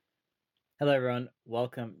Hello, everyone.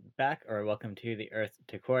 Welcome back, or welcome to the Earth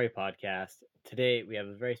to Corey podcast. Today we have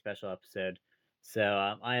a very special episode. So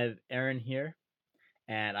I have Erin here,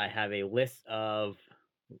 and I have a list of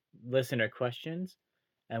listener questions,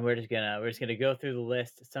 and we're just gonna go through the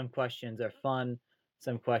list. Some questions are fun,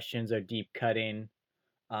 some questions are deep cutting,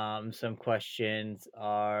 some questions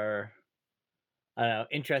are I don't know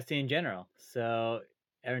interesting in general. So,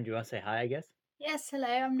 Erin, do you want to say hi? I guess. Yes, hello.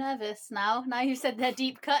 I'm nervous now. Now you said they're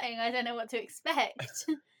deep cutting, I don't know what to expect.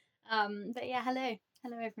 But yeah, hello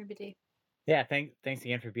everybody. Yeah, thanks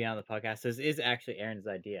again for being on the podcast. This is actually Erin's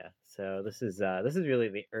idea, so this is really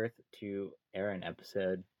the Earth to Erin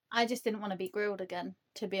episode. I just didn't want to be grilled again,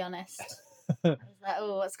 to be honest. I was like,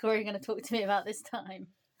 oh, what's Corey going to talk to me about this time?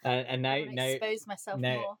 And now I want to expose myself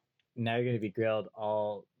more. now you're going to be grilled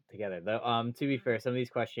all together. Though, to be fair, some of these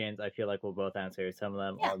questions I feel like we'll both answer. Some of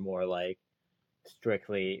them Yeah. are more like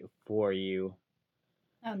strictly for you.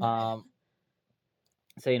 Oh no.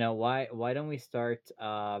 So why don't we start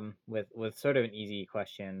with sort of an easy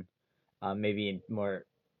question, maybe a more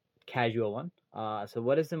casual one. So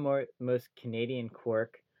what is the most Canadian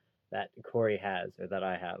quirk that Corey has or that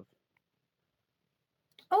I have?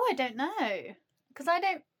 Oh, I don't know. Because I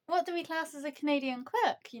don't. What do we class as a Canadian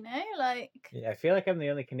quirk, Like. Yeah, I feel like I'm the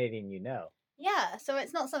only Canadian you know. Yeah, so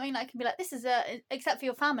it's not something that I can be like, this is except for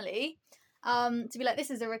your family, to be like, this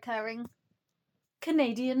is a recurring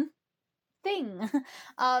Canadian thing.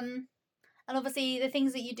 And obviously the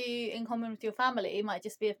things that you do in common with your family might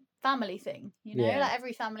just be a family thing, Yeah. Like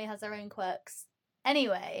every family has their own quirks.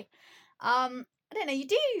 Anyway, I don't know,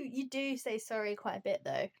 you do say sorry quite a bit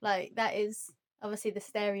though. Like that is obviously the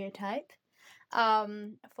stereotype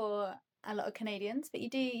for a lot of Canadians, but you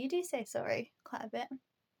do say sorry quite a bit.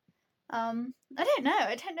 I don't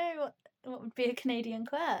know what would be a Canadian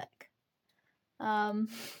quirk.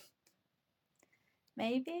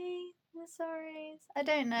 Maybe the sorries. I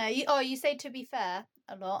don't know. You say to be fair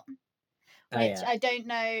a lot, which I don't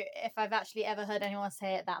know if I've actually ever heard anyone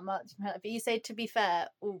say it that much. But you say to be fair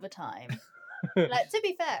all the time. Like to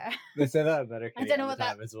be fair. They say that better. I don't know what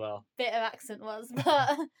that as well. Bit of accent was,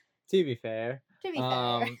 but To be fair. To be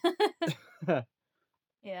fair.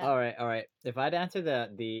 Yeah. All right. If I'd answer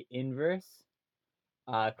the inverse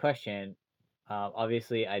question,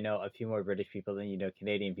 obviously I know a few more British people than you know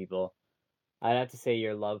Canadian people. I'd have to say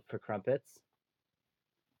your love for crumpets.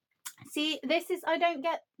 See, I don't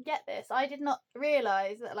get this. I did not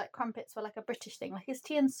realise that like crumpets were like a British thing. Like it's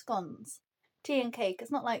tea and scones, tea and cake.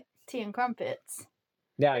 It's not like tea and crumpets.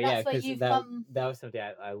 Yeah, because that was something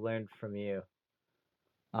I learned from you.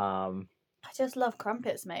 I just love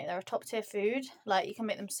crumpets, mate. They're a top tier food. Like you can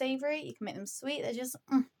make them savoury, you can make them sweet. They're just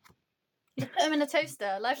you put them in a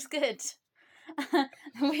toaster. Life's good.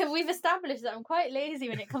 We've established that I'm quite lazy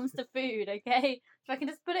when it comes to food, okay? So I can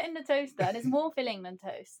just put it in the toaster and it's more filling than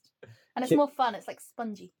toast. And it's more fun, it's like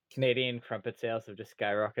spongy. Canadian crumpet sales have just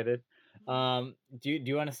skyrocketed. Do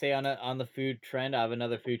you want to stay on the food trend? I have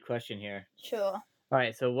another food question here. Sure. All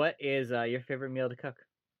right, so what is your favorite meal to cook?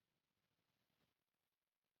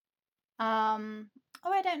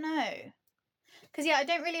 I don't know. Because I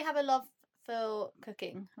don't really have a love for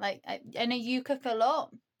cooking. Like I know you cook a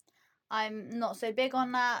lot. I'm not so big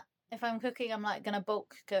on that. If I'm cooking, I'm like gonna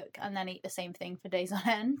bulk cook and then eat the same thing for days on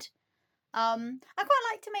end. I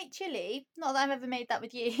quite like to make chili. Not that I've ever made that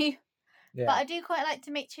with you. Yeah. But I do quite like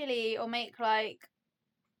to make chili or make like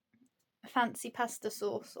fancy pasta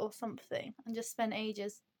sauce or something and just spend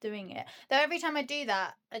ages doing it. Though every time I do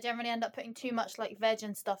that, I generally end up putting too much like veg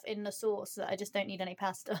and stuff in the sauce that I just don't need any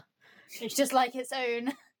pasta. It's just like its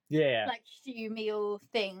own like stew meal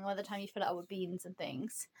thing by the time you fill it up with beans and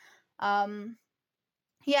things. At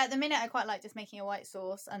the minute I quite like just making a white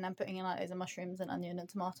sauce and then putting in like loads of mushrooms and onion and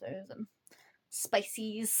tomatoes and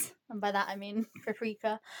spices, and by that I mean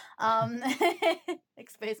paprika.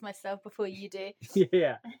 Expose myself before you do.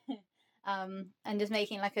 Yeah. And just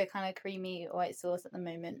making like a kind of creamy white sauce at the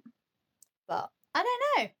moment. But I don't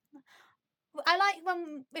know. I like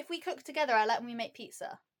if we cook together, I like when we make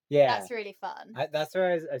pizza. Yeah. That's really fun. That's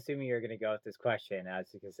where I was assuming you were going to go with this question. I was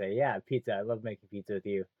just going to say, yeah, pizza. I love making pizza with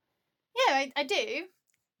you. Yeah, I do.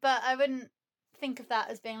 But I wouldn't think of that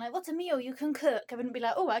as being like, what's a meal you can cook? I wouldn't be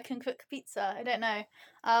like, oh, I can cook pizza. I don't know.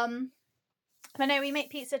 But no, we make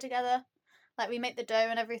pizza together. Like we make the dough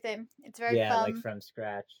and everything. It's very fun. Yeah, like from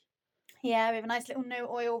scratch. Yeah, we have a nice little no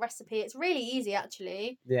oil recipe. It's really easy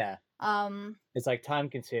actually. Yeah. It's like time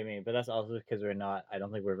consuming, but that's also because I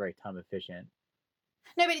don't think we're very time efficient.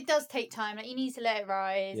 No, but it does take time. Like you need to let it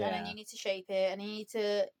rise and then you need to shape it and you need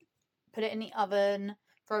to put it in the oven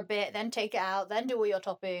for a bit, then take it out, then do all your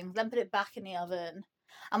toppings, then put it back in the oven.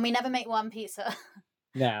 And we never make one pizza.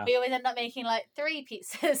 No. We always end up making like 3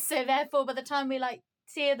 pizzas. So therefore, by the time we like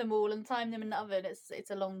sear them all and time them in the oven,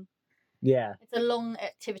 it's a long Yeah.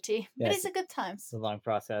 activity, but Yes. it's a good time. It's a long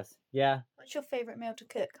process. Yeah. What's your favorite meal to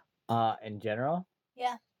cook? In general,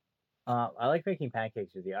 Yeah. I like making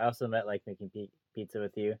pancakes with you. I also like making pizza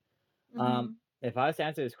with you. Mm-hmm. If I was to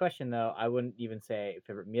answer this question though, I wouldn't even say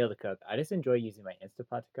favorite meal to cook. I just enjoy using my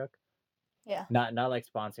Instapot to cook. Yeah. Not like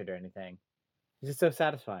sponsored or anything. It's just so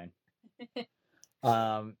satisfying.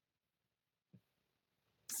 Um,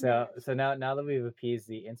 so Yes. so now that we've appeased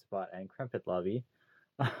the Instapot and crumpet lobby,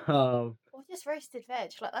 Or just roasted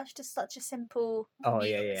veg. Like that's just such a simple oh meal.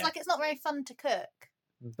 yeah, It's yeah, like it's not very fun to cook,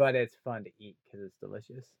 but it's fun to eat because it's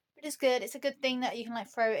delicious. but it's good. It's a good thing that you can like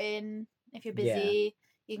throw in if you're Yeah, busy.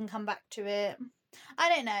 You can come back to it. I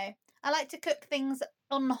don't know. I like to cook things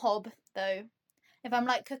on the hob though. If I'm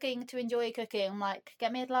like cooking to enjoy cooking, I'm like,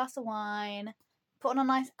 get me a glass of wine, put on a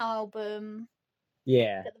nice album,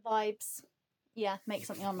 yeah, get the vibes. Yeah, make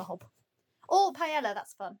something on the hob. Or paella,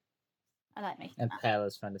 that's fun. I like making and paella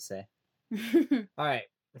is fun to say. that. All right,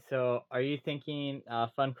 so are you thinking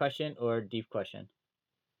fun question or deep question?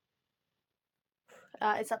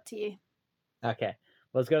 It's up to you. Okay,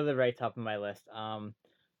 let's go to the right top of my list.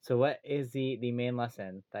 So what is the main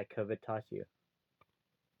lesson that COVID taught you?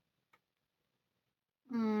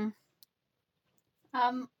 I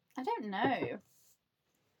don't know.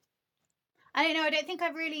 I don't think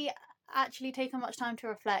I've really actually taken much time to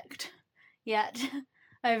reflect yet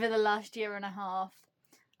over the last year and a half.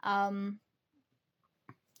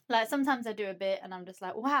 Like sometimes I do a bit and I'm just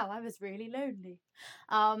like, wow, I was really lonely.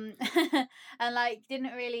 And like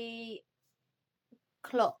didn't really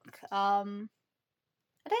clock. I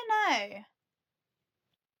don't know.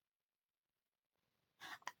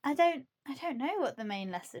 I don't know what the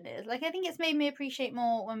main lesson is. Like I think it's made me appreciate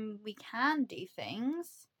more when we can do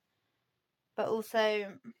things. But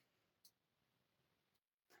also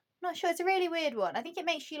not sure. It's a really weird one. I think it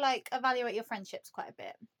makes you like evaluate your friendships quite a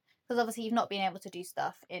bit because obviously you've not been able to do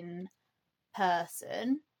stuff in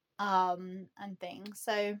person and things.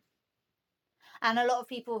 So and a lot of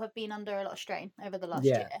people have been under a lot of strain over the last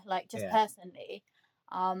year, like just personally.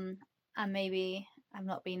 And maybe I've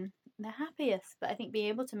not been the happiest, but I think being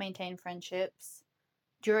able to maintain friendships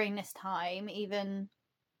during this time, even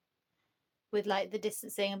with like the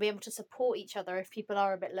distancing and be able to support each other if people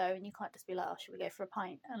are a bit low and you can't just be like, oh, should we go for a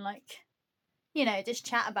pint and like, you know, just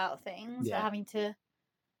chat about things. But having to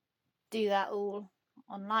do that all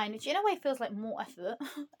online, which in a way feels like more effort.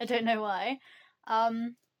 I don't know why.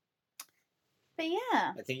 But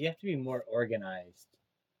yeah. I think you have to be more organized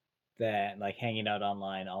than like hanging out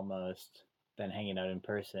online almost than hanging out in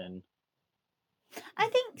person. I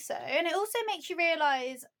think so. And it also makes you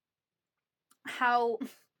realize how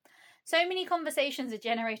so many conversations are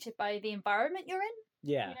generated by the environment you're in.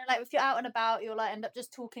 Yeah. You know, like if you're out and about, you'll like end up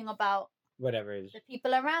just talking about whatever is the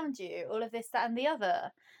people around you, all of this, that, and the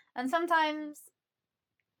other. And sometimes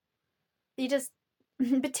you just,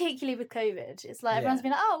 particularly with COVID, it's like everyone's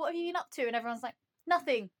been like, oh, what have you been up to? And everyone's like,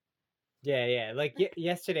 nothing. Yeah. Like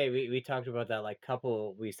yesterday, we talked about that like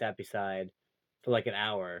couple we sat beside for like an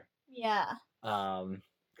hour. Yeah.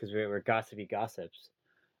 Because we were gossipy gossips.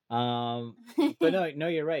 But no,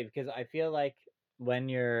 you're right because I feel like when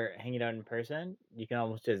you're hanging out in person, you can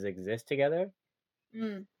almost just exist together.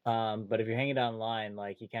 But if you're hanging out online,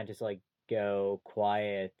 like you can't just like go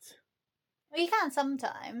quiet. Well, you can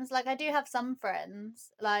sometimes. Like I do have some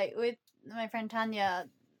friends, like with my friend Tanya,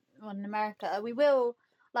 one in America. We will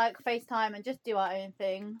like FaceTime and just do our own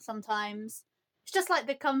thing. Sometimes it's just like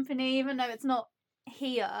the company, even though it's not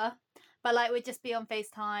here. But like we'd just be on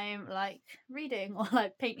FaceTime, like reading or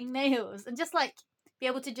like painting nails, and just like be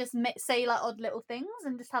able to just say like odd little things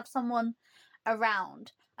and just have someone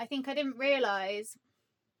around. I think I didn't realize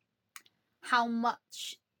how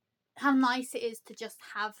nice it is to just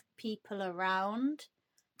have people around,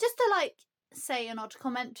 just to like say an odd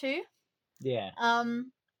comment to. Yeah.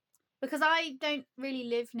 Because I don't really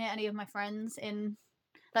live near any of my friends in.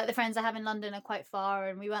 Like the friends I have in London are quite far,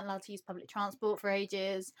 and we weren't allowed to use public transport for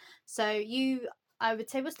ages. So I would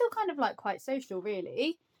say, we're still kind of like quite social,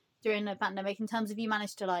 really, during the pandemic in terms of you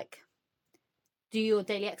managed to like do your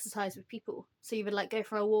daily exercise with people. So you would like go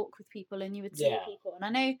for a walk with people, and you would see people. And I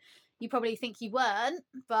know you probably think you weren't,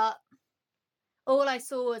 but all I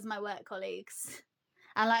saw was my work colleagues.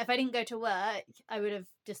 And like if I didn't go to work, I would have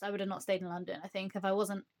not stayed in London. I think if I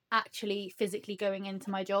wasn't actually physically going into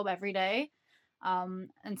my job every day. And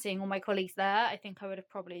seeing all my colleagues there, I think I would have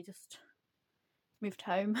probably just moved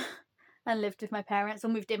home and lived with my parents, or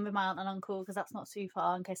moved in with my aunt and uncle because that's not too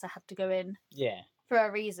far in case I had to go in for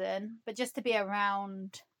a reason. But just to be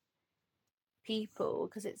around people,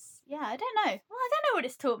 because it's, yeah, I don't know. Well, I don't know what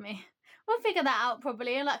it's taught me. We'll figure that out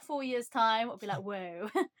probably in like 4 years' time. We'll be like, whoa.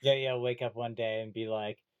 Yeah, wake up one day and be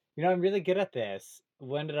like, I'm really good at this.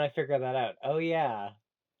 When did I figure that out? Oh yeah.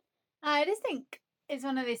 I just think it's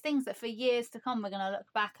one of those things that for years to come, we're going to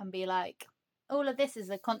look back and be like, all of this is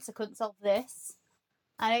a consequence of this.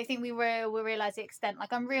 I don't think we will realize the extent.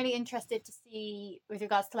 Like, I'm really interested to see with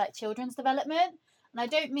regards to like children's development, and I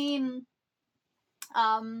don't mean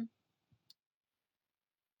um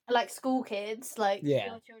like school kids, like Yeah.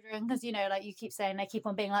 your children, because like you keep saying they keep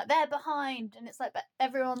on being like they're behind, and it's like, but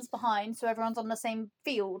everyone's behind, so everyone's on the same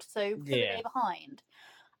field, so who are Yeah. they behind?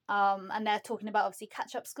 And they're talking about obviously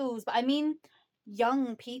catch up schools, but I mean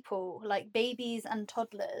young people, like babies and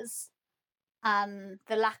toddlers, and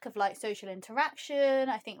the lack of like social interaction.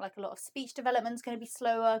 I think like a lot of speech development is going to be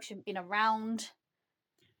slower because you've been around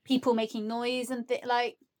people making noise and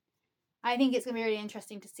like. I think it's going to be really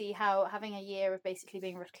interesting to see how having a year of basically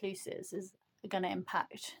being recluses is going to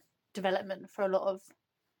impact development for a lot of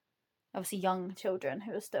obviously young children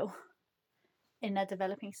who are still in their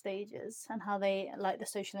developing stages, and how they like the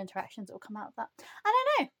social interactions that will come out of that. I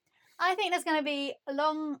don't know. I think there's going to be a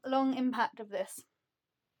long impact of this.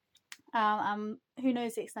 Who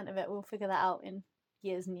knows the extent of it? We'll figure that out in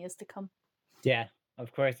years and years to come. Yeah.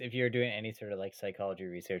 Of course, if you're doing any sort of like psychology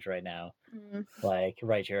research right now, Mm. like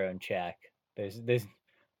write your own check. There's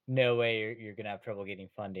no way you're gonna have trouble getting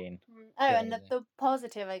funding. Oh, and the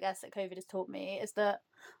positive, I guess, that COVID has taught me is that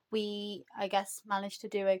we, I guess, managed to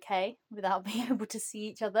do okay without being able to see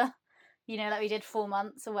each other. Like we did 4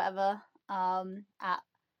 months or whatever at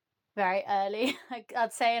very early, like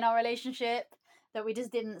I'd say, in our relationship, that we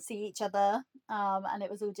just didn't see each other, and it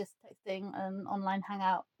was all just texting and online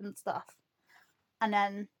hangout and stuff. And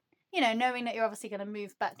then, knowing that you're obviously going to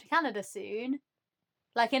move back to Canada soon,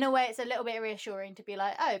 like in a way, it's a little bit reassuring to be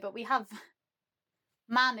like, oh, but we have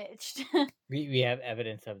managed. We have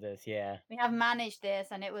evidence of this, yeah. We have managed this,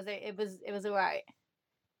 and it was all right.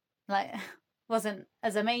 Like, wasn't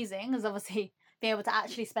as amazing as obviously being able to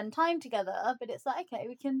actually spend time together, but it's like, okay,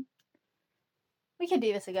 we can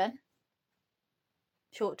do this again.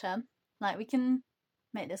 Short term, like we can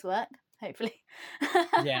make this work. Hopefully,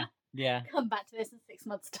 Yeah. Come back to this in 6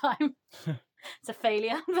 months' time. It's a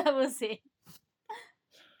failure, but we'll see.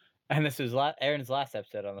 And this was Erin's last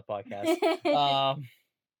episode on the podcast. I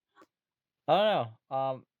don't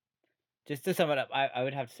know. Just to sum it up, I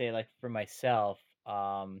would have to say, like, for myself,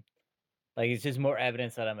 like it's just more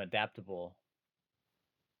evidence that I'm adaptable.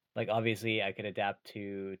 Like obviously I could adapt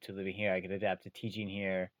to living here, I could adapt to teaching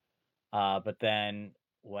here. But then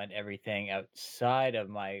when everything outside of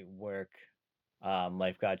my work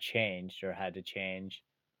life got changed or had to change,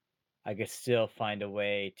 I could still find a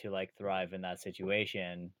way to like thrive in that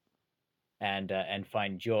situation and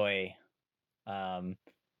find joy. Um,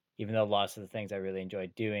 even though lots of the things I really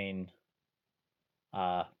enjoyed doing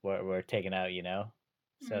were taken out,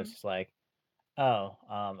 So it's just like, oh,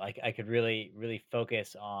 I could really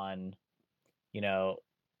focus on, you know,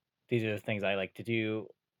 these are the things I like to do.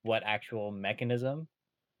 What actual mechanism,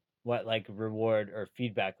 what like reward or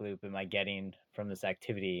feedback loop am I getting from this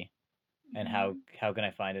activity, and how can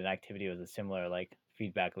I find an activity with a similar like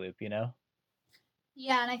feedback loop?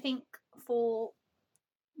 Yeah, and I think for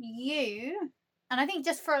you, and I think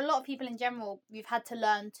just for a lot of people in general, you've had to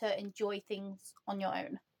learn to enjoy things on your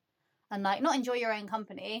own, and like not enjoy your own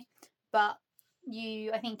company, but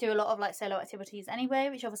you, I think, do a lot of like solo activities anyway,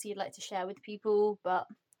 which obviously you'd like to share with people, but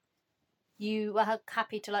you were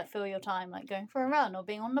happy to like fill your time like going for a run or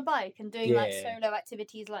being on the bike and doing like solo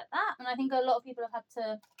activities like that. And I think a lot of people have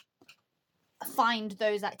had to find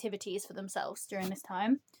those activities for themselves during this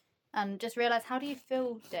time, and just realize, how do you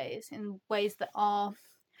fill days in ways that are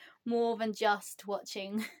more than just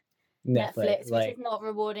watching Netflix, which is not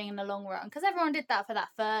rewarding in the long run, because everyone did that for that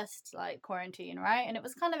first like quarantine, right? And it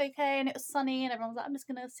was kind of okay, and it was sunny, and everyone was like, I'm just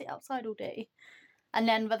gonna sit outside all day. And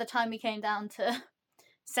then by the time we came down to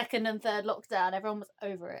second and third lockdown, everyone was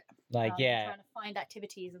over it. Like trying to find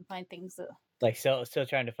activities and find things that like still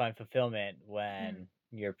trying to find fulfillment when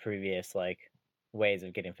your previous like ways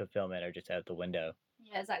of getting fulfillment are just out the window.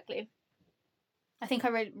 Yeah, exactly. I think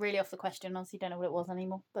I really off the question. Honestly, don't know what it was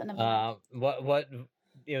anymore. But never mind. What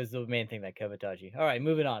it was the main thing that COVID taught you. All right,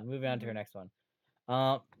 moving on to our next one.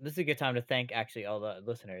 This is a good time to thank actually all the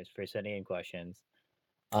listeners for sending in questions.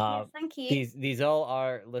 Yes, thank you. These all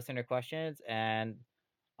are listener questions, and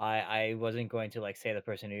I wasn't going to like say the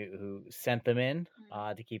person who sent them in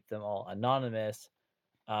to keep them all anonymous,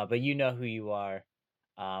 but you know who you are,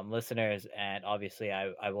 listeners, and obviously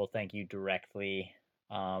I will thank you directly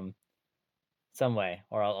some way,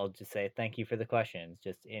 or I'll just say thank you for the questions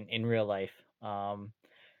just in real life.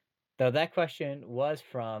 Though that question was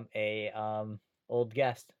from a old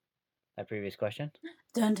guest, that previous question.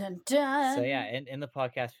 Dun dun So yeah, dun. in the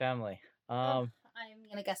podcast family. Oh, I'm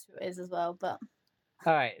gonna guess who it is as well, but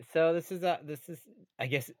All right. So this is I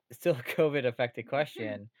guess still a COVID affected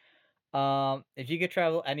question. If you could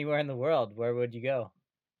travel anywhere in the world, where would you go?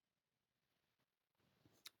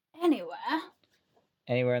 anywhere.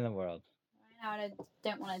 Anywhere in the world. Right now, I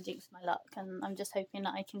don't want to jinx my luck, and I'm just hoping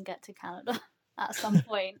that I can get to Canada at some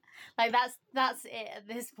point. Like that's it at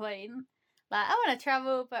this point. Like I want to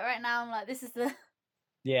travel, but right now I'm like, this is the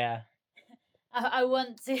Yeah. I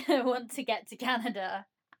want to I want to get to Canada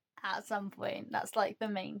at some point. That's like the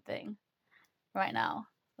main thing right now.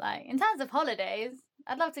 Like in terms of holidays,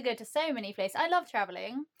 I'd love to go to so many places. I love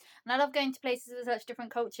traveling, and I love going to places with such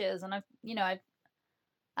different cultures. And I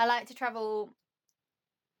like to travel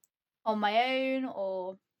on my own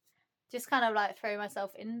or just kind of like throw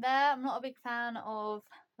myself in there. I'm not a big fan of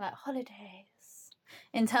like holidays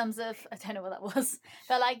in terms of I don't know what that was,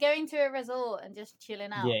 but like going to a resort and just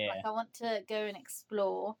chilling out. Yeah. Like I want to go and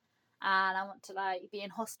explore, and I want to like be in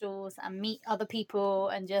hostels and meet other people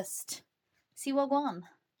and just see what goes on.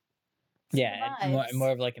 See Yeah, the and vibes.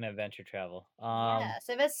 more of like an adventure travel. Yeah,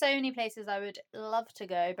 so there's so many places I would love to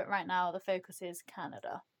go, but right now the focus is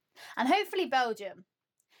Canada and hopefully Belgium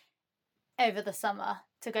over the summer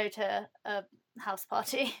to go to a house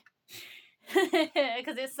party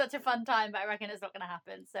because it's such a fun time, but I reckon it's not going to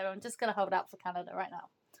happen. So I'm just going to hold out for Canada right now.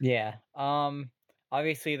 Yeah.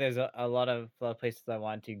 Obviously there's a lot of places I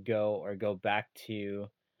want to go or go back to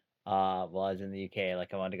while I was in the UK.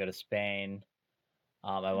 Like I wanted to go to Spain.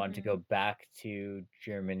 I wanted to go back to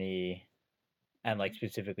Germany and like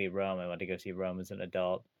specifically Rome. I wanted to go see Rome as an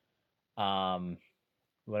adult.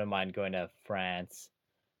 Wouldn't mind going to France.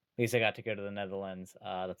 At least I got to go to the Netherlands.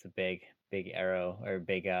 That's a big arrow or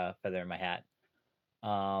big feather in my hat.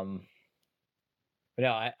 But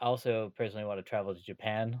no, I also personally want to travel to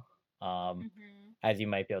Japan. As you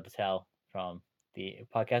might be able to tell from the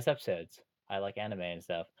podcast episodes, I like anime and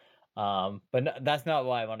stuff. But no, that's not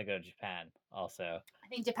why I want to go to Japan. Also, I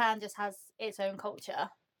think Japan just has its own culture,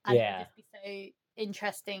 and it would yeah, just be so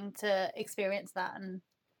interesting to experience that and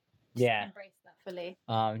just yeah. embrace that fully.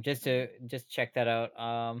 Just check that out.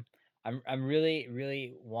 I'm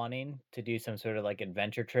really wanting to do some sort of like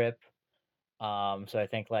adventure trip. So I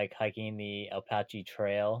think like hiking the Apache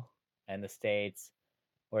Trail in the States,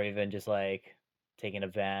 or even just like taking a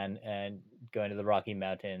van and going to the Rocky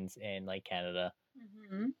Mountains in like Canada,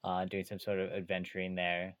 doing some sort of adventuring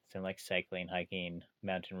there, some like cycling, hiking,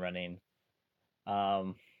 mountain running,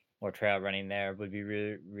 um, or trail running there would be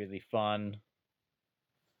really fun.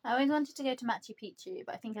 I always wanted to go to Machu Picchu,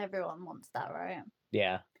 but I think everyone wants that, right?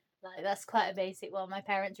 Yeah. Like that's quite a basic one. My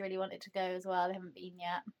parents really wanted to go as well. They haven't been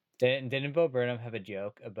yet. Didn't Bo Burnham have a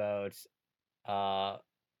joke about uh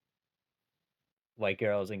white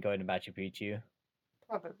girls and going to Machu Picchu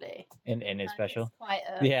Probably. in his Like it's special? quite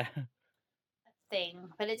a Yeah. thing,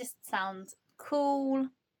 but it just sounds cool.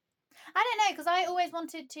 I don't know because I always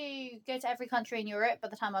wanted to go to every country in Europe by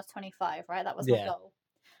the time I was 25, right? That was my Yeah. goal,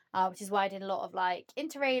 which is why I did a lot of like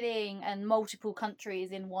interrailing and multiple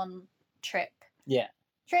countries in one trip. Yeah.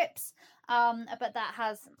 Trips. But that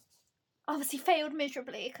has obviously failed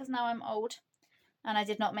miserably because now I'm old and I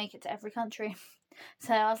did not make it to every country.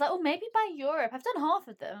 So I was like, oh, maybe by Europe. I've done half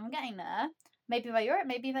of them. I'm getting there. Maybe by Europe,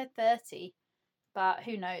 maybe by 30. But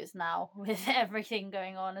who knows now with everything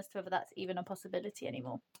going on as to whether that's even a possibility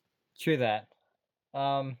anymore. True that.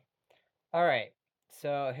 All right.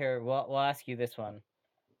 So here, we'll ask you this one.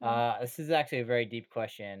 This is actually a very deep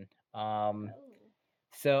question.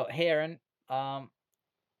 So hey Erin,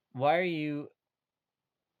 why are you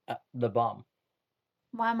the bomb?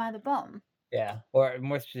 Why am I the bomb? Yeah. Or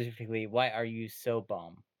more specifically, why are you so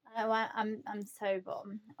bomb? I'm so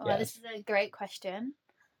bomb. Well, this is a great question.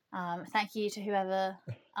 Thank you to whoever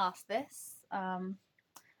asked this. I'm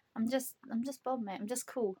just bomb, mate. I'm just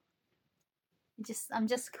cool. I'm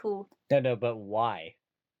just cool. No, but why?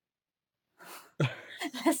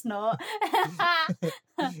 Let's not. I'm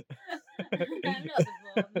not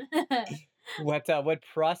the bomb. What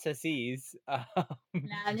processes? Nah,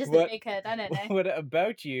 I'm just a big head. I don't know. What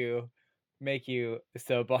about you make you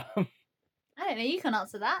so bomb? I don't know. You can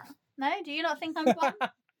answer that. No, do you not think I'm bomb?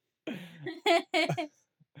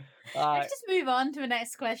 Let's just move on to the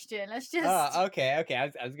next question. Let's just. Okay.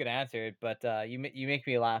 I was gonna answer it, but you make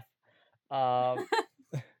me laugh.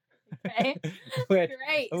 Okay. Great.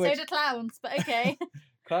 So do clowns, but okay.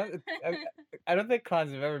 I don't think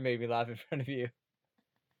clowns have ever made me laugh in front of you.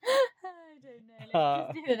 I don't know.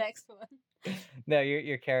 Let's just do the next one. No,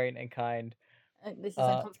 you're caring and kind. This is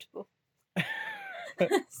uncomfortable.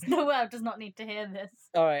 The world does not need to hear this.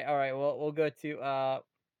 All right. Well, we'll go to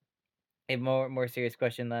a more serious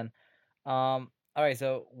question then. All right.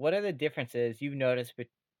 So, what are the differences you've noticed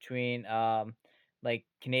between like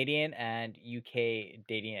Canadian and UK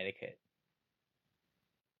dating etiquette?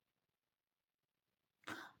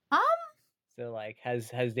 Um, So, like,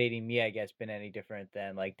 has dating me, I guess, been any different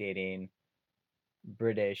than like dating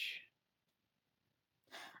British?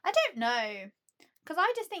 I don't know. Because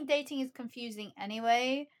I just think dating is confusing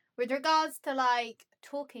anyway, with regards to like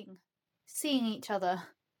talking, seeing each other,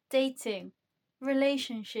 dating,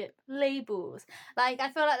 relationship, labels. Like,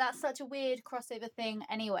 I feel like that's such a weird crossover thing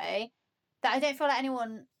anyway, that I don't feel like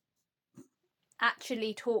anyone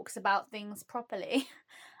actually talks about things properly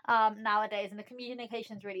nowadays, and the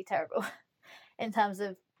communication's really terrible in terms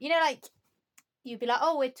of, like, you'd be like,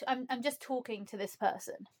 oh, I'm just talking to this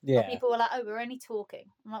person. Or Yeah. people were like, oh, we're only talking.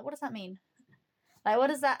 I'm like, what does that mean? Like, what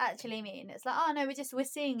does that actually mean? It's like, oh no, we're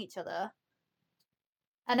seeing each other.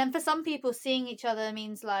 And then for some people, seeing each other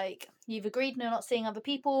means like you've agreed you're not seeing other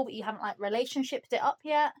people, but you haven't like relationshiped it up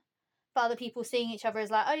yet. For other people, seeing each other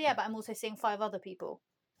is like, oh yeah, but I'm also seeing 5 other people.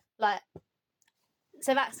 Like,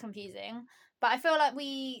 so that's confusing. But I feel like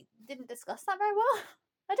we didn't discuss that very well.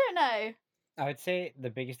 I don't know. I would say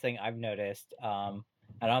the biggest thing I've noticed, I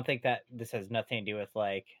don't think that this has nothing to do with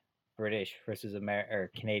like British versus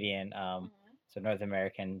or Canadian, so North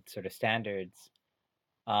American sort of standards,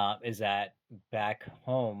 is that back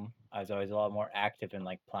home I was always a lot more active in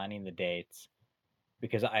like planning the dates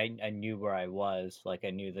because I knew where I was, like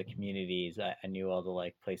I knew the communities, I knew all the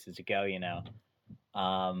like places to go,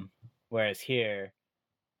 whereas here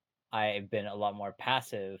I've been a lot more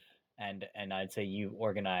passive and I'd say you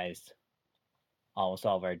organized almost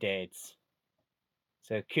all of our dates.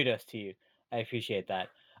 So kudos to you. I appreciate that.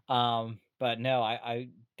 But no, I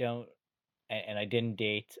don't, and I didn't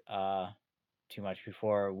date too much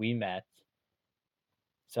before we met,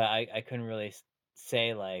 so I couldn't really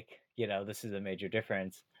say like this is a major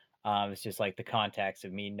difference. It's just like the context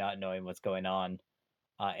of me not knowing what's going on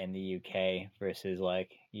in the UK versus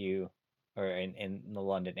like you or in the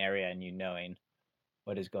London area and you knowing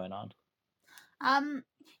what is going on.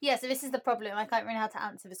 Yeah, so this is the problem. I can't really know how to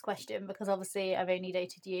answer this question because obviously I've only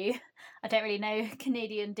dated you. I don't really know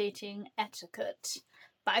Canadian dating etiquette.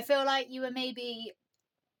 But I feel like you were maybe,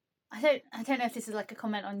 I don't know if this is like a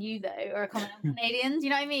comment on you though, or a comment on Canadians, you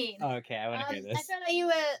know what I mean? Okay, I want to hear I this. feel like you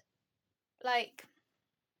were like,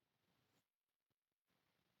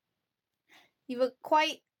 you were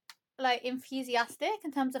quite like enthusiastic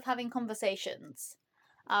in terms of having conversations.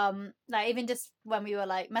 Like even just when we were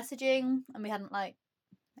like messaging and we hadn't like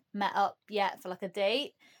met up yet for like a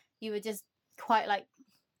date, you were just quite like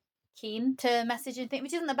keen to message and think,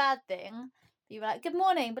 which isn't a bad thing. But you were like, good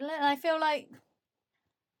morning. But I feel like,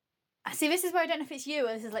 see, this is where I don't know if it's you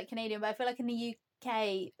or this is like Canadian, but I feel like in the UK,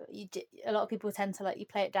 a lot of people tend to like, you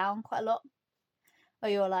play it down quite a lot. Or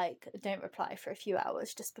you're like, don't reply for a few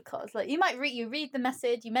hours just because. Like, you might read the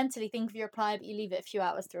message, you mentally think of your reply, but you leave it a few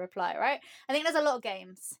hours to reply, right? I think there's a lot of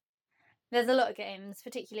games. There's a lot of games,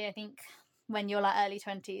 particularly I think when you're like early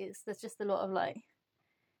 20s. There's just a lot of like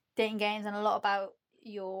dating games and a lot about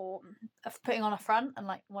your of putting on a front and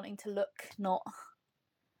like wanting to look not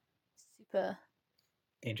super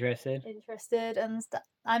Interested and stuff.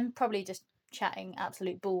 I'm probably just chatting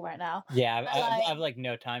absolute bull right now. Yeah, Like, I've like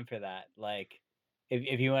no time for that. Like,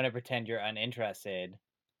 if you want to pretend you're uninterested,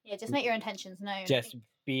 yeah, just make your intentions known. just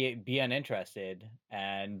be uninterested,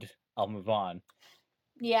 and I'll move on.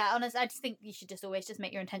 Yeah, honestly, I just think you should just always just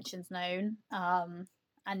make your intentions known. And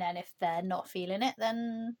then if they're not feeling it,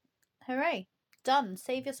 then hooray, done.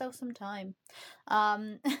 Save yourself some time. I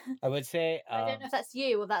would say I don't know if that's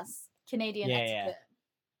you or that's Canadian etiquette.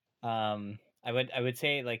 I would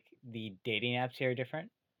say like the dating apps here are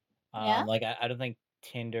different. Yeah. Like I don't think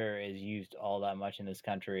Tinder is used all that much in this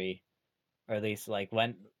country, or at least like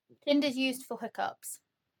when. Tinder's used for hookups.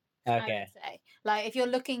 I Okay. would say, like, if you're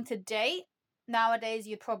looking to date nowadays,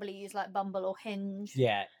 you'd probably use like Bumble or Hinge.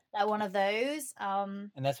 Yeah. Like one of those. And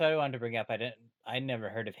that's what I wanted to bring up. I never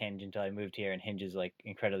heard of Hinge until I moved here, and Hinge is like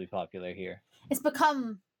incredibly popular here. It's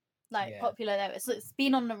become like Yeah. popular there. It's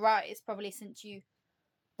been on the rise probably since you,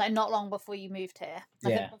 like, not long before you moved here. I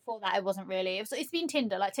Yeah. think before that it wasn't really. It's been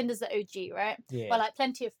Tinder. Like, Tinder's the OG, right? Yeah. Well, like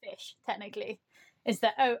Plenty of Fish technically is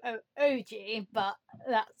the OG, but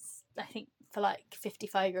that's, I think, for like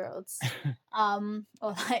 55-year-olds, or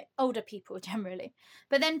like older people generally.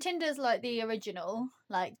 But then Tinder's like the original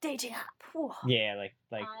like dating app. Whoa. Yeah, like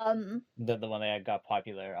the one that got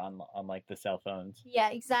popular on like the cell phones. Yeah,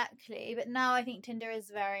 exactly. But now I think Tinder is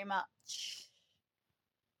very much,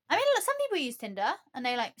 I mean, look, some people use Tinder and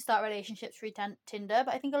they like start relationships through Tinder,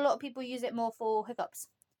 but I think a lot of people use it more for hookups.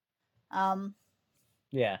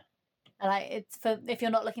 Yeah. Like it's for if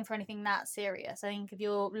you're not looking for anything that serious. I think if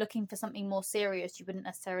you're looking for something more serious, you wouldn't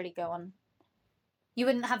necessarily go on. You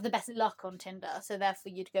wouldn't have the best luck on Tinder, so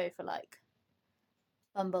therefore you'd go for like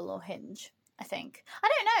Bumble or Hinge. I think. I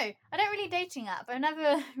don't know. I don't really dating app. I've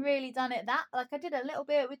never really done it that. Like I did a little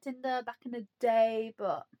bit with Tinder back in the day,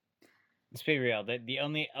 but Let's be real. The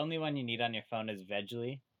only one you need on your phone is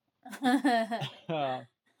Vegly. uh,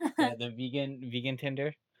 the vegan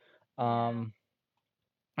Tinder. Um.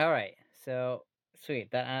 All right. So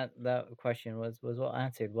sweet. That question was well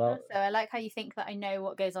answered. Well, Also, I like how you think that I know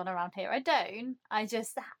what goes on around here. I don't. I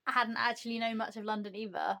just hadn't actually known much of London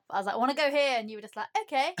either. I was like, I want to go here, and you were just like,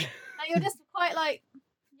 okay. Like, you're just quite like,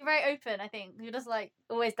 you're very open. I think you're just like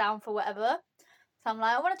always down for whatever. So I'm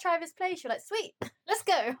like, I want to try this place. You're like, sweet, let's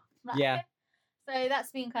go. Like, yeah. okay. So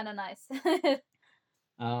that's been kind of nice.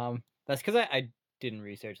 That's because I didn't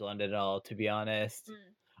research London at all. To be honest,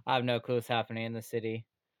 I have no clue what's happening in the city.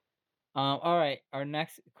 All right. Our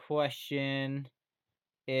next question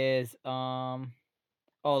is oh,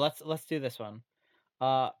 let's do this one.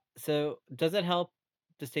 So does it help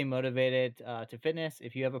to stay motivated to fitness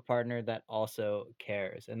if you have a partner that also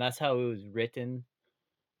cares? And that's how it was written.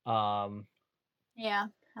 Um, Yeah,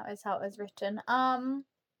 that is how it was written.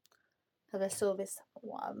 Because I saw this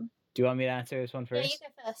one. do you want me to answer this one Yeah, first? you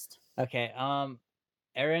go first. Okay.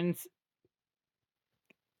 Erin's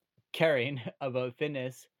caring about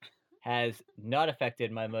fitness has not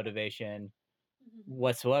affected my motivation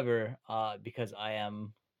whatsoever. Because I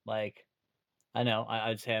am like, I know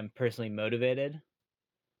I'd say I'm personally motivated.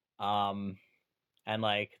 And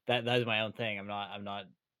like that is my own thing. I'm not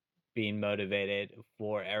being motivated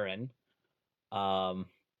for Erin. Um,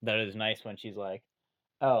 that is nice when she's like,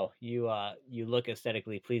 "Oh, you look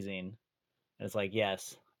aesthetically pleasing," and it's like,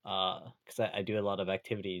 "Yes," because I do a lot of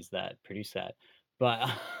activities that produce that. But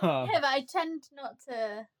Yeah, but I tend not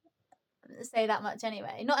to say that much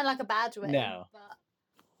anyway. Not in like a bad way. no, But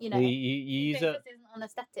you you know, use them. focus isn't on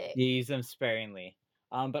aesthetic. You use them sparingly.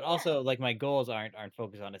 But also like my goals aren't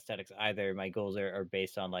focused on aesthetics either. My goals are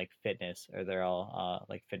based on like fitness, or they're all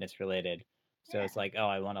like fitness related. So it's like, oh,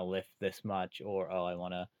 I want to lift this much, or oh, I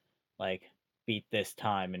want to like beat this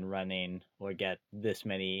time in running, or get this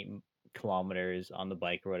many kilometers on the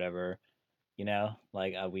bike or whatever,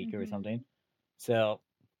 like a week or something. So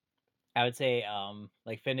I would say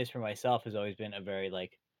like fitness for myself has always been a very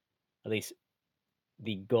like, at least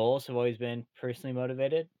the goals have always been personally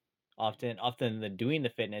motivated. Often the doing the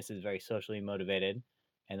fitness is very socially motivated,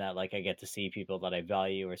 and that like I get to see people that I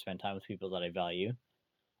value or spend time with people that I value.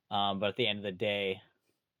 But at the end of the day,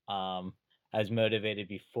 I was motivated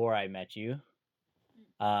before I met you.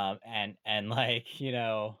 And like,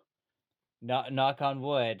 knock on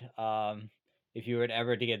wood, if you were to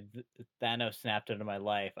ever to get Thanos snapped out of my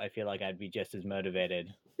life, I feel like I'd be just as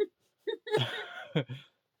motivated.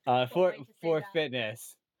 For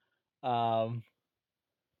fitness. Um,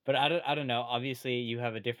 but I don't know. Obviously, you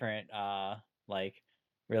have a different like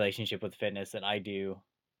relationship with fitness than I do.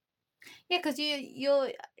 Yeah, because you're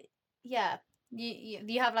yeah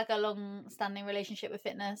you have like a long standing relationship with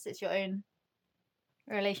fitness. It's your own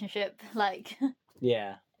relationship, like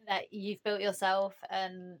Yeah. that you've built yourself,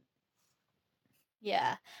 and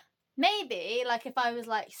yeah, maybe like if I was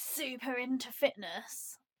like super into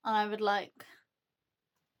fitness and I would like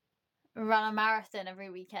run a marathon every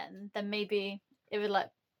weekend, then maybe it would like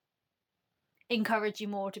encourage you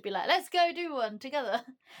more to be like, let's go do one together.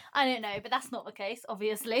 I don't know, but that's not the case,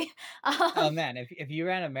 obviously. Oh man, if you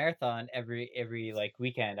ran a marathon every like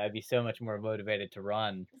weekend, I'd be so much more motivated to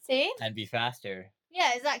run See? and be faster.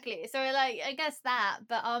 Yeah, exactly. So like I guess that,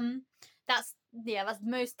 but that's that's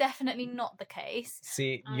most definitely not the case.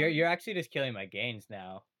 See, you're actually just killing my gains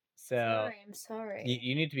now. So I'm sorry.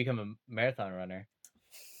 you need to become a marathon runner.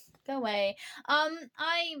 Go away.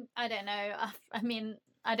 I don't know. I mean,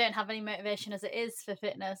 I don't have any motivation as it is for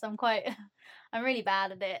fitness. I'm really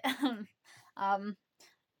bad at it. I'm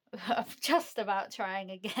just about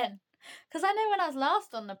trying again. Because I know when I was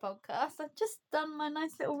last on the podcast, I've just done my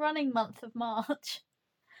nice little running month of March.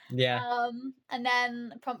 Yeah. And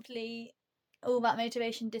then promptly all that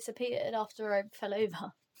motivation disappeared after I fell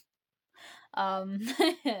over.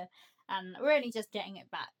 And we're only just getting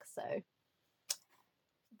it back, so.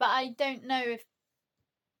 But I don't know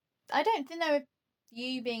if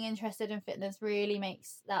you being interested in fitness really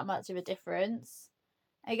makes that much of a difference.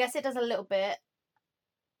 I guess it does a little bit,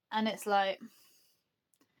 and it's like,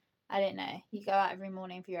 I don't know, you go out every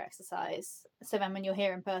morning for your exercise, so then when you're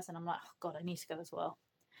here in person, I'm like, oh god, I need to go as well.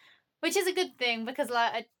 which is a good thing because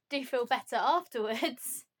like I do feel better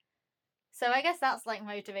afterwards. So I guess that's like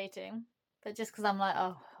motivating. But just because I'm like,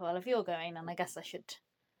 oh well, if you're going, then I guess I should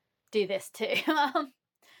do this too.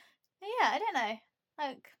 Yeah, I don't know.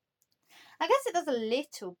 Like, I guess it does a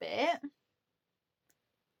little bit.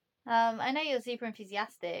 I know you're super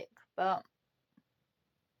enthusiastic, but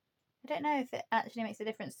I don't know if it actually makes a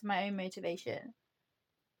difference to my own motivation.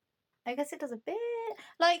 I guess it does a bit.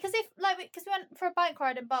 Like, because because we went for a bike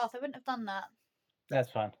ride in Bath, I wouldn't have done that That's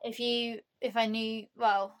fun. if I knew.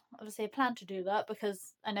 Well, obviously I planned to do that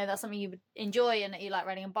because I know that's something you would enjoy and that you like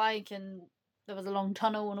riding a bike, and there was a long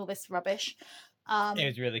tunnel and all this rubbish. It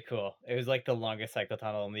was really cool. It was like the longest cycle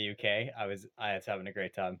tunnel in the UK. I was having a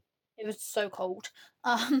great time. It was so cold.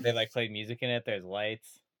 They like played music in it. There's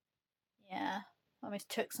lights. Yeah, I almost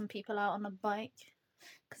took some people out on a bike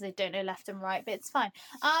because they don't know left and right, but it's fine.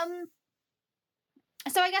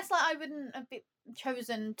 So I guess like I wouldn't have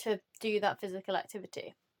chosen to do that physical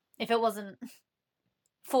activity if it wasn't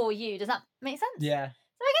for you. Does that make sense? Yeah.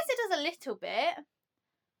 So I guess it does a little bit.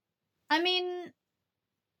 I mean,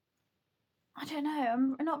 I don't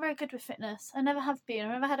know. I'm not very good with fitness. I never have been.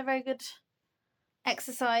 I've never had a very good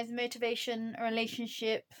exercise, motivation,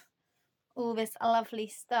 relationship, all this lovely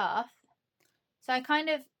stuff. So I kind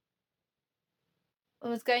of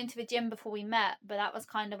was going to the gym before we met, but that was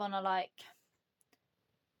kind of on a like,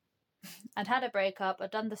 I'd had a breakup,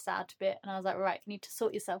 I'd done the sad bit, and I was like, right, you need to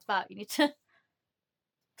sort yourself out. You need to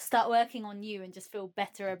start working on you and just feel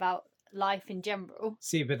better about life in general.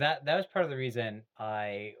 See, but that was part of the reason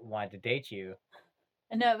I wanted to date you.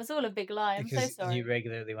 And no, it was all a big lie. I'm so Because sorry. you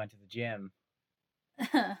regularly went to the gym.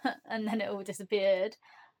 And then it all disappeared.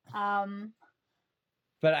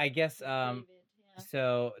 But I guess David, yeah.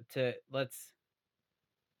 so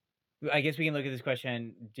I guess we can look at this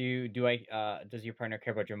question. Do I does your partner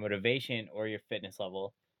care about your motivation or your fitness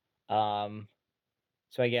level?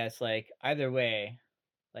 So I guess like either way,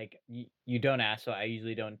 like you don't ask, so I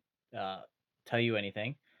usually don't tell you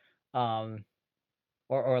anything. Um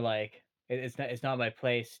or like it's not my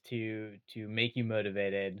place to make you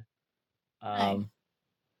motivated. No.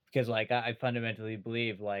 Because like I fundamentally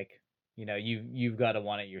believe like, you've got to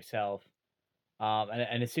want it yourself.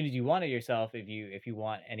 And as soon as you want it yourself, if you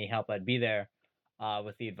want any help, I'd be there,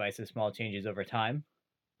 with the advice of small changes over time.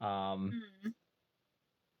 Um, Mm.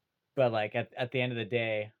 but like at the end of the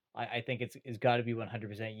day, I think it's got to be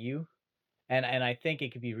 100% you. And I think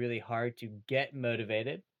it could be really hard to get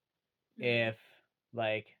motivated Mm. if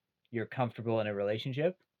like you're comfortable in a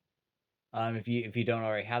relationship. If you don't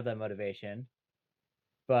already have that motivation,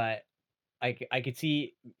 but I could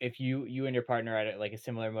see if you and your partner are at like a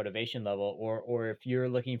similar motivation level, or if you're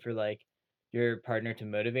looking for like your partner to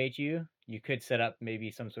motivate you, you could set up maybe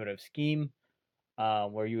some sort of scheme,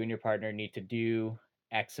 where you and your partner need to do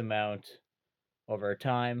X amount over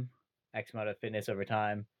time, X amount of fitness over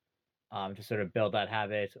time, to sort of build that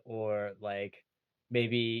habit, or like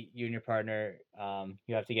maybe you and your partner,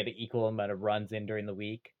 you have to get an equal amount of runs in during the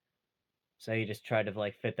week, so you just try to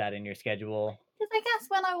like fit that in your schedule. Because I guess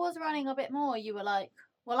when I was running a bit more, you were like,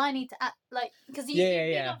 well, I need to act like, because Yeah, you're yeah,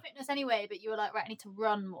 big yeah, on fitness anyway, but you were like, right, I need to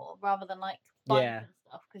run more rather than like bike yeah. and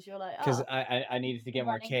stuff. Because you're like, Because oh, I needed to you're get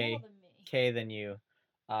more running more than me. K than you,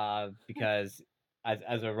 because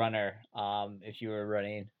as a runner, if you were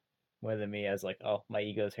running more than me, I was like, oh, my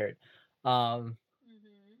ego's hurt. Um,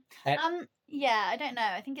 and Yeah, I don't know.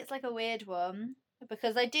 I think it's like a weird one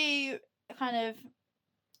because I do kind of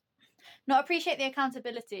not appreciate the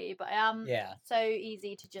accountability, but I am yeah, so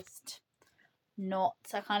easy to just not.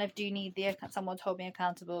 I kind of do need someone to hold me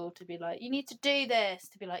accountable to be like, you need to do this.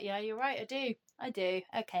 To be like, yeah, you're right. I do.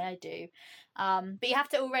 Okay, I do. But you have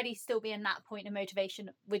to already still be in that point of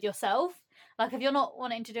motivation with yourself. Like if you're not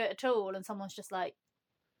wanting to do it at all, and someone's just like,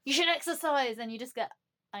 you should exercise, and you just get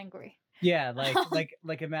angry. yeah.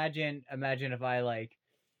 Like imagine if I like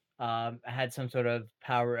had some sort of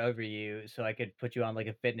power over you, so I could put you on like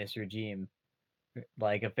a fitness regime,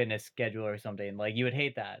 like a fitness schedule or something. Like you would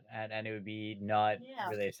hate that, and it would be not Yeah.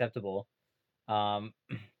 really acceptable. Um,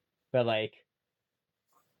 but like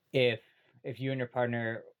if you and your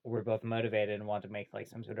partner were both motivated and want to make like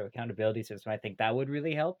some sort of accountability system, I think that would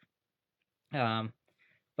really help. Um,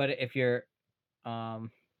 but if you're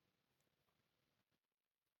um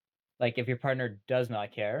like if your partner does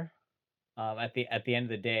not care, at the end of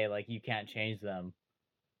the day, like you can't change them.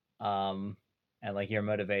 Um, and like your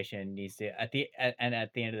motivation needs to and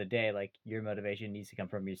at the end of the day, like your motivation needs to come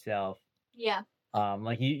from yourself. Yeah.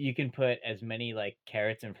 Like you can put as many like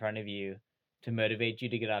carrots in front of you to motivate you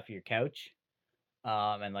to get off your couch,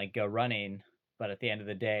 and like go running, but at the end of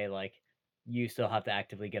the day, like you still have to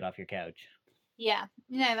actively get off your couch. Yeah,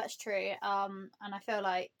 no, that's true. And I feel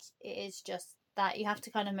like it is just that you have to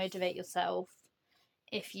kind of motivate yourself.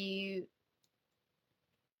 If you,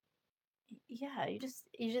 yeah, you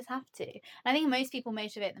just have to. And I think most people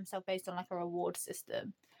motivate themselves based on like a reward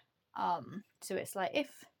system. So it's like, if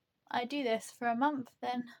I do this for a month,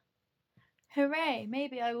 then hooray,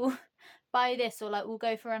 maybe I will buy this, or like we'll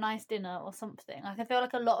go for a nice dinner or something. Like I feel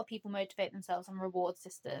like a lot of people motivate themselves on reward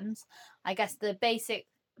systems. I guess the basic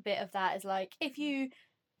bit of that is like, if you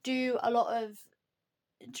do a lot of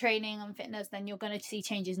training and fitness, then you're going to see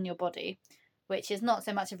changes in your body, which is not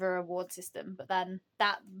so much of a reward system, but then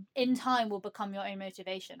that in time will become your own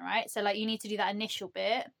motivation, right? So like you need to do that initial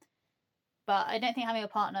bit, but I don't think having a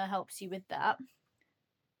partner helps you with that.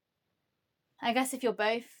 I guess if you're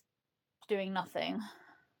both doing nothing,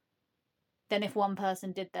 then if one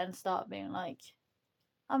person did then start being like,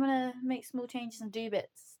 I'm gonna make small changes and do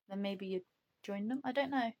bits, then maybe you'd join them. I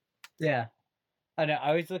don't know. Yeah. I know. I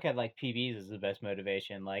always look at like PBs as the best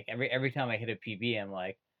motivation. Like every time I hit a PB, I'm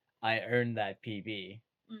like, I earned that PB.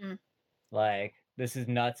 Mm. Like this is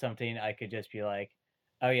not something I could just be like,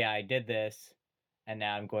 oh yeah, I did this, and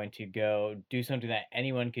now I'm going to go do something that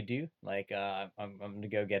anyone could do. Like I'm gonna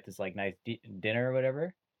go get this like nice dinner or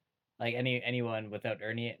whatever. Like anyone without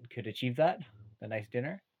earning it could achieve that, the nice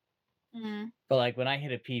dinner. Mm. But like when I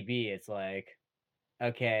hit a PB, it's like,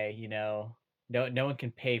 okay, no one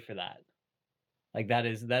can pay for that. Like that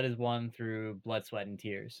is won through blood, sweat, and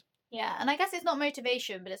tears. Yeah, and I guess it's not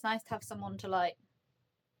motivation, but it's nice to have someone to like,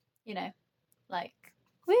 you know, like,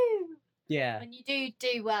 woo. Yeah, When you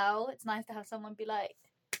do well, it's nice to have someone be like,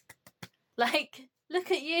 look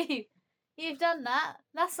at you, you've done that.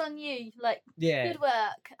 That's on you. Like, yeah, good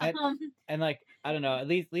work. and and like I don't know, at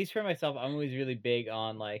least for myself, I'm always really big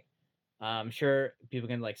on like, I'm sure people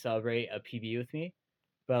can like celebrate a PB with me,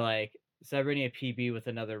 but like celebrating a PB with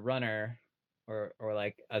another runner, or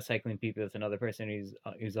like a cycling PB with another person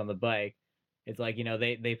who's on the bike, it's like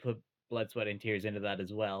they put blood, sweat, and tears into that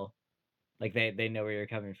as well. Like they know where you're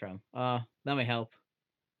coming from. That may help.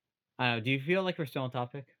 I don't know. Do you feel like we're still on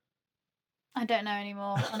topic? I don't know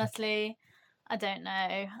anymore, honestly. I don't know.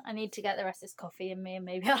 I need to get the rest of this coffee in me, and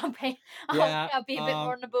maybe I'll be, Yeah. I'll be a bit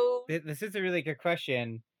more on the ball. This is a really good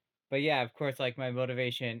question, but yeah, of course, like my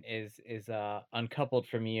motivation is uncoupled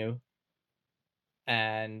from you,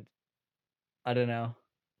 and I don't know.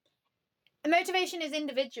 Motivation is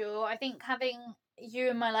individual. I think having you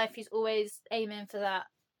in my life who's always aiming for that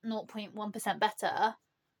 0.1% better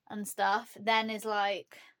and stuff, then is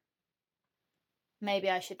like, maybe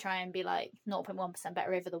I should try and be like 0.1%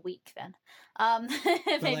 better over the week then.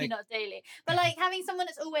 Maybe like, not daily. But like having someone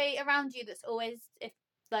that's always around you, that's always, if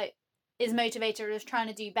like, is motivated or is trying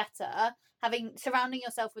to do better, surrounding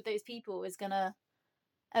yourself with those people is gonna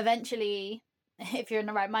eventually, if you're in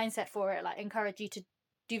the right mindset for it, like encourage you to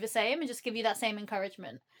do the same and just give you that same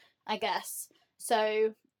encouragement, I guess.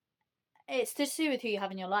 So it's to do with who you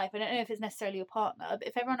have in your life. I don't know if it's necessarily your partner, but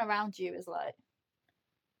if everyone around you is like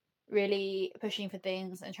really pushing for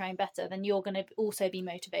things and trying better, then you're going to also be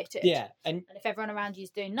motivated. yeah, And if everyone around you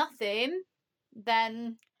is doing nothing,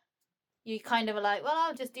 then you kind of are like, well,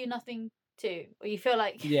 I'll just do nothing too, or you feel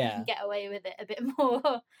like you yeah, can get away with it a bit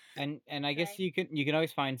more. and I guess So, you can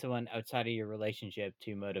always find someone outside of your relationship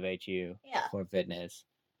to motivate you yeah. for fitness.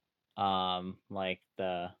 Like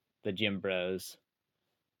the gym bros,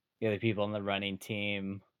 the other people on the running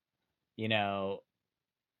team, you know,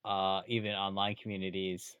 even online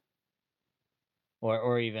communities,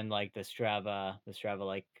 or even like the Strava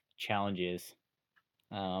like challenges.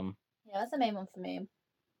 Um, Yeah, that's the main one for me.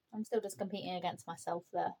 I'm still just competing against myself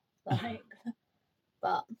there. Like,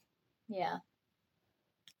 but yeah.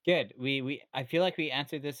 good. We I feel like we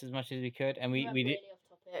answered this as much as we could, and We we went we did, really off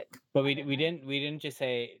topic. but I we don't we know. didn't we didn't just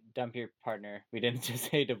say dump your partner. We didn't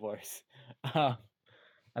just say divorce. Uh,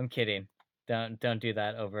 I'm kidding. Don't do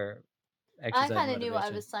that over I exercise kind of knew what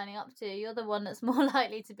I motivation. was signing up to. You're the one that's more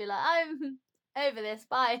likely to be like, I'm over this.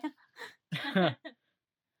 Bye.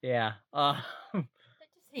 Yeah. Just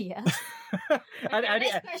say yes. How, Okay, how do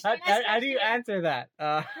you, next question. Next how do you question. answer that?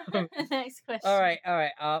 Next All question. right, all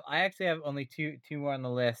right. I actually have only two more on the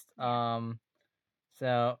list. Yeah.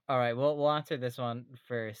 So all right, we'll answer this one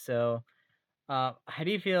first. So, how do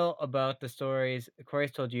you feel about the stories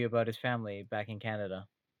Corey's told you about his family back in Canada?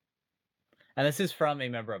 And this is from a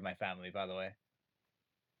member of my family, by the way.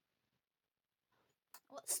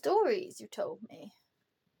 What stories you told me?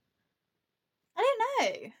 I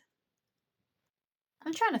don't know.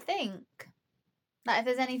 I'm trying to think. Like if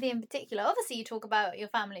there's anything in particular. Obviously, you talk about your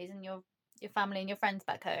families and your family and your friends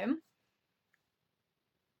back home.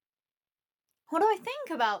 What do I think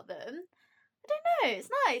about them? I don't know. It's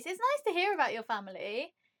nice. It's nice to hear about your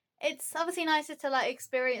family. It's obviously nicer to like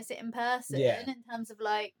experience it in person in terms of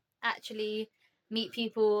like actually meet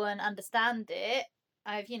people and understand it.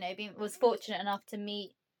 I've was fortunate enough to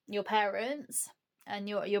meet your parents and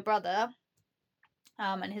your brother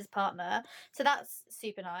and his partner, so that's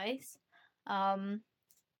super nice. And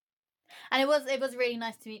it was really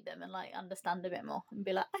nice to meet them and like understand a bit more and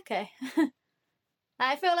be like, okay.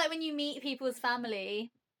 I feel like when you meet people's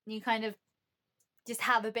family, you kind of just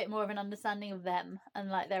have a bit more of an understanding of them and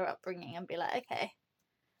like their upbringing and be like, okay,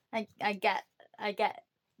 I get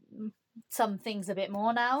some things a bit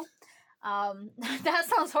more now. That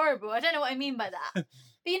sounds horrible. I don't know what I mean by that.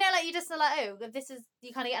 But like you just are like, oh,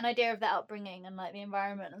 you kind of get an idea of their upbringing and like the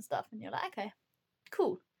environment and stuff, and you're like, okay,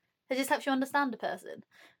 cool. It just helps you understand a person.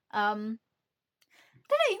 I don't know,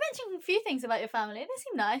 you mentioned a few things about your family. They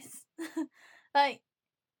seem nice. Like,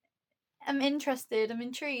 I'm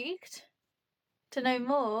intrigued to know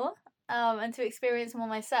more, and to experience more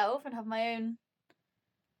myself and have my own,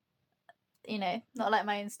 not like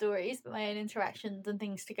my own stories, but my own interactions and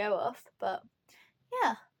things to go off. But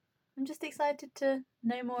yeah, I'm just excited to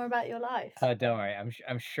know more about your life. Oh, don't worry.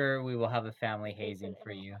 I'm sure we will have a family hazing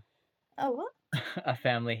for you. Oh, what? A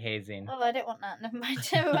family hazing. Oh, I don't want that. Never mind.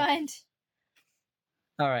 Never mind.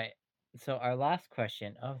 All right. So our last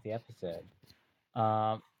question of the episode,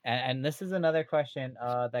 and this is another question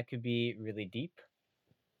that could be really deep,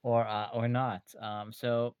 or not.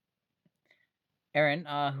 So Erin,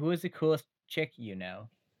 who is the coolest chick you know?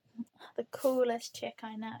 The coolest chick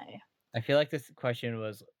I know. I feel like this question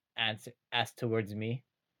was asked towards me.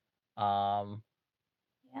 Um,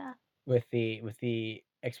 Yeah. with the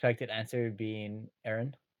expected answer being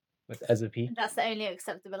Erin, as a P. That's the only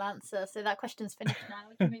acceptable answer. So that question's finished now.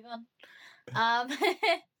 We can move on.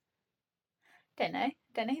 Don't know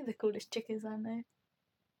who the coolest chick is I know.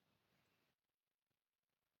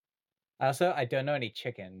 Also, I don't know any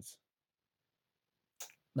chickens.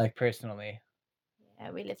 Like personally.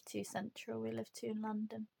 Yeah, we live too central. We live too in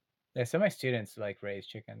London. Yeah, some of my students like raise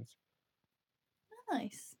chickens.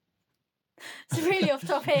 Nice. It's really off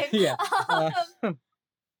topic. Yeah.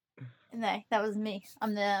 No, that was me.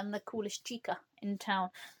 I'm the coolest chica in town.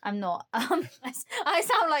 I'm not. I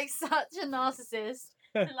sound like such a narcissist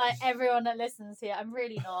to like everyone that listens here. I'm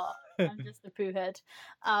really not. I'm just a poo head.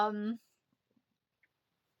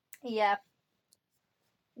 Yeah.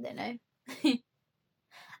 I don't know.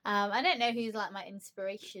 I don't know who's like my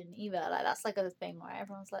inspiration either. Like that's like a thing where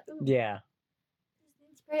everyone's like, ooh. Yeah.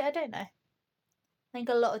 I don't know. I think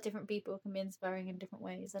a lot of different people can be inspiring in different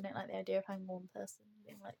ways. I don't like the idea of having one person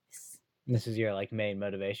being like this. This is your like main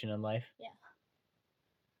motivation in life? Yeah.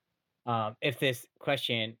 If this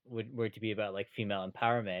question were to be about like female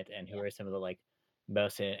empowerment and who are some of the like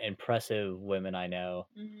most impressive women I know,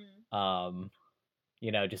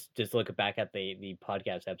 just look back at the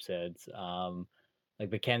podcast episodes. Like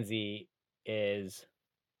Mackenzie is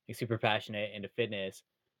like super passionate into fitness,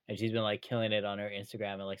 and she's been like killing it on her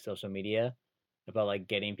Instagram and like social media about like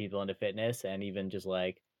getting people into fitness and even just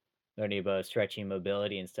like learning about stretching,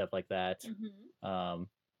 mobility, and stuff like that. So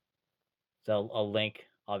I'll link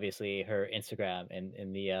obviously her Instagram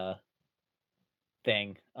in the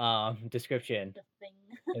thing description.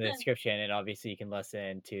 In the description, and obviously you can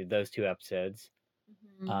listen to those 2 episodes.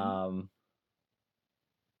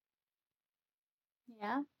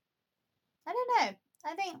 Yeah. I don't know.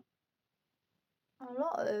 I think a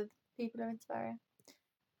lot of people are inspiring. I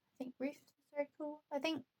think Ruth is very cool. I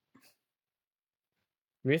think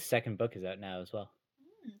Ruth's second book is out now as well.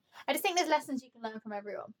 I just think there's lessons you can learn from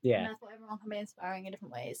everyone. Yeah. And that's what everyone can be inspiring in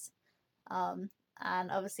different ways. And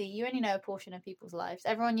obviously you only know a portion of people's lives.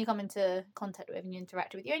 Everyone you come into contact with and you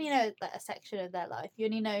interact with, you only know like a section of their life. You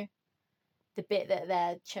only know the bit that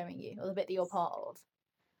they're showing you or the bit that you're part of.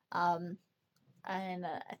 And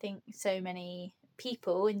I think so many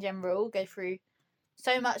people in general go through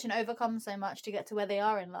so much and overcome so much to get to where they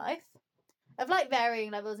are in life, of like varying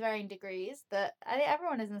levels, varying degrees, that I think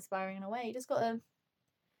everyone is inspiring in a way. You just gotta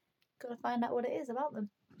find out what it is about them.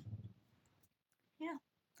 Yeah.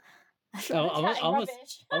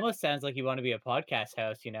 Almost sounds like you want to be a podcast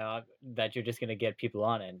host, that you're just gonna get people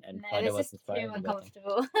on and find out what's inspiring. Too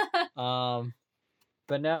uncomfortable.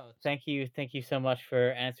 But no, thank you so much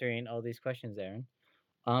for answering all these questions, Erin.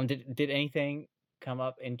 Did anything come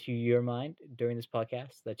up into your mind during this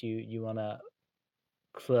podcast that you want to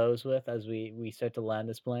close with as we start to land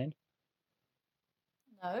this plane?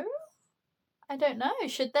 No, I don't know.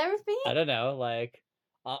 Should there have been? I don't know. Like,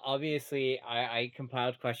 obviously, I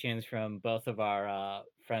compiled questions from both of our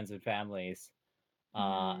friends and families,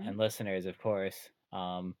 and listeners, of course.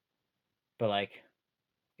 But like,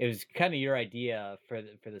 it was kind of your idea for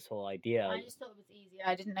this whole idea. I just thought it was easier.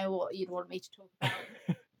 I didn't know what you'd want me to talk about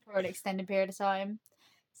for an extended period of time.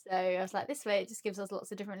 So I was like, this way it just gives us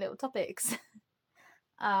lots of different little topics.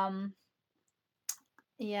 Yeah.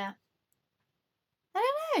 I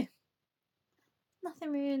don't know.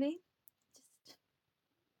 Nothing really. Just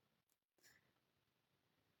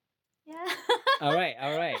yeah. All right.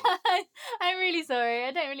 I'm really sorry.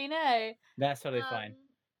 I don't really know. That's totally fine.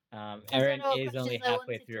 Is there Erin any more is only questions I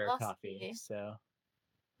halfway wanted through to her ask coffee, you? so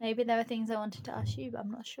Maybe there are things I wanted to ask you, but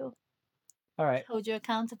I'm not sure. all right. Hold you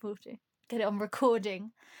accountable to get it on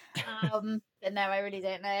recording. But no, I really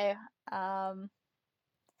don't know.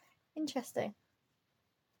 Interesting.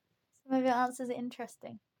 Some of your answers are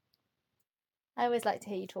interesting. I always like to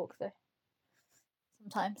hear you talk though.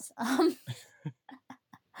 Sometimes.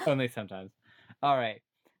 Only sometimes. All right.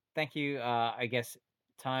 Thank you. I guess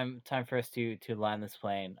time for us to land this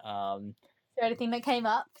plane. Is there anything that came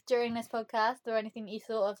up during this podcast or anything that you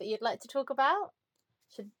thought of that you'd like to talk about?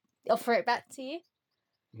 Should offer it back to you.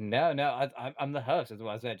 No, I'm the host.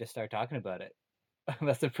 Otherwise, I just start talking about it.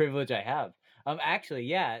 That's the privilege I have. Actually,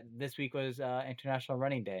 yeah, this week was International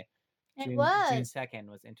Running Day. It June was. 2nd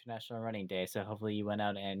was International Running Day. So hopefully you went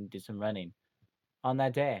out and did some running on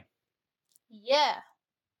that day. Yeah.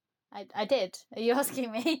 I did. Are you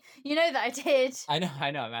asking me? You know that I did. I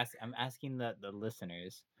know. I'm asking the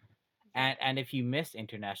listeners, and if you missed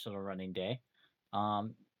International Running Day,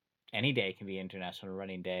 any day can be International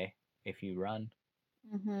Running Day if you run.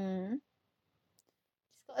 Mm-hmm.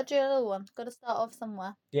 Just got to do a little one. Got to start off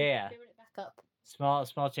somewhere. Yeah. Build it back up.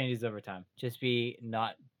 Small changes over time. Just be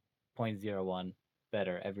not 0.01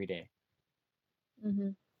 better every day. Mm-hmm.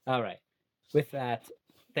 All right. With that,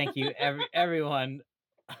 thank you everyone.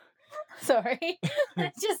 Sorry,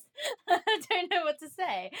 I don't know what to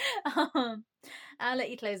say. I'll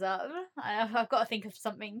let you close up. I've got to think of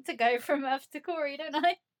something to go from Earth to Corey, don't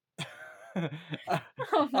I?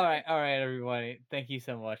 All right, everyone. Thank you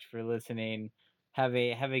so much for listening. Have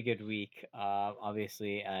a good week.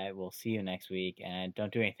 Obviously, I will see you next week, and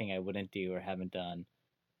don't do anything I wouldn't do or haven't done.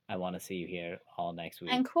 I want to see you here all next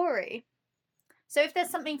week. And Corey, so if there's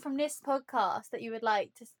something from this podcast that you would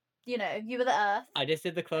like to, you were the Earth. I just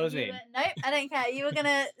did the closing. Nope, I don't care. You were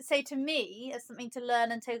gonna say to me as something to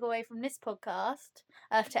learn and take away from this podcast.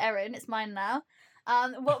 To Erin, it's mine now.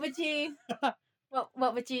 What would you?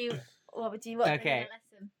 What would you? Okay.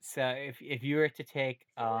 So if you were to take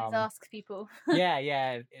always ask people.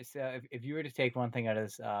 yeah. So if you were to take one thing out of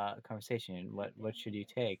this conversation, what should you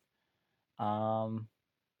take?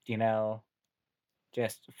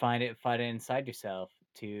 Just find it inside yourself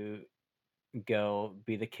to go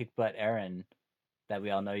be the kick butt Erin that we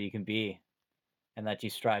all know you can be, and that you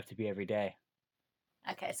strive to be every day.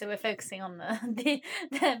 Okay, so we're focusing on the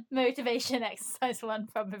motivation exercise one,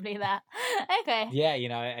 probably that. Okay. Yeah,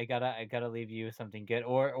 I gotta leave you with something good,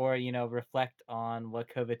 or reflect on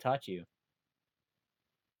what COVID taught you,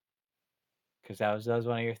 because that was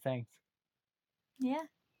one of your things. Yeah.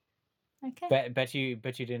 Okay. Bet you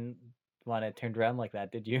didn't want it turned around like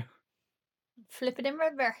that, did you? Flip it and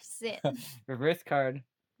reverse it. Reverse card.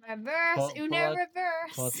 Reverse. Uno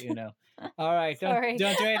reverse. Plus Uno. All right. Don't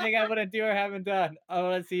do anything I wouldn't do or haven't done. I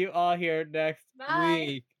want to see you all here next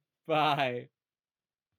week. Bye.